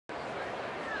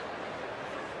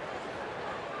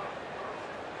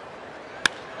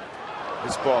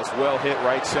This ball's well hit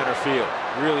right center field.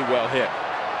 Really well hit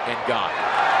and gone.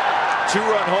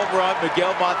 2-run home run,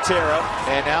 Miguel Montero,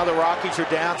 and now the Rockies are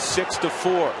down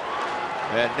 6-4.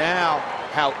 And now,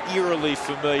 how eerily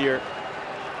familiar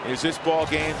is this ball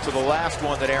game to the last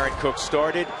one that Aaron Cook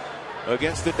started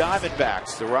against the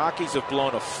Diamondbacks. The Rockies have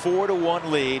blown a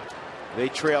 4-1 lead. They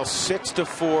trail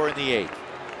 6-4 in the 8th.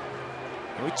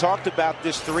 And we talked about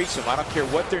this threesome. I don't care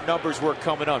what their numbers were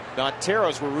coming up.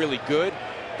 Montero's were really good,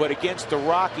 but against the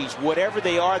Rockies, whatever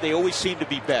they are, they always seem to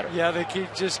be better. Yeah, they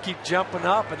just keep jumping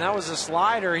up, and that was a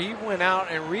slider. He went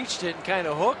out and reached it and kind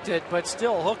of hooked it, but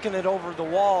still hooking it over the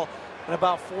wall at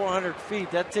about 400 feet.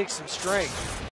 That takes some strength.